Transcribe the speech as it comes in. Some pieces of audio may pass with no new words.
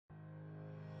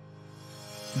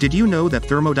Did you know that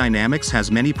thermodynamics has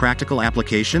many practical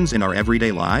applications in our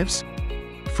everyday lives?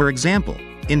 For example,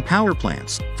 in power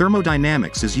plants,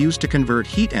 thermodynamics is used to convert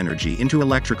heat energy into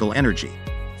electrical energy.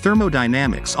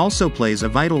 Thermodynamics also plays a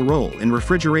vital role in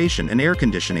refrigeration and air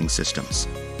conditioning systems.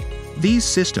 These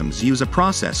systems use a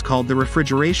process called the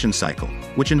refrigeration cycle,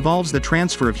 which involves the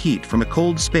transfer of heat from a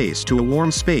cold space to a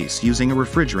warm space using a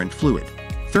refrigerant fluid.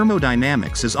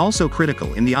 Thermodynamics is also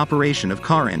critical in the operation of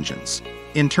car engines.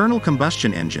 Internal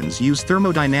combustion engines use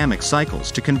thermodynamic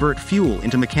cycles to convert fuel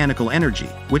into mechanical energy,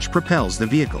 which propels the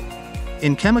vehicle.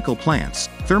 In chemical plants,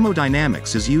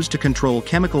 thermodynamics is used to control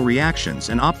chemical reactions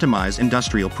and optimize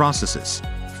industrial processes.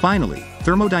 Finally,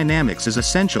 thermodynamics is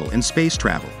essential in space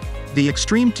travel. The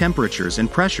extreme temperatures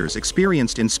and pressures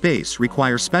experienced in space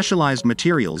require specialized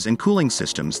materials and cooling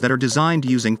systems that are designed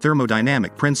using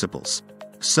thermodynamic principles.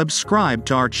 Subscribe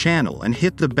to our channel and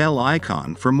hit the bell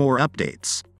icon for more updates.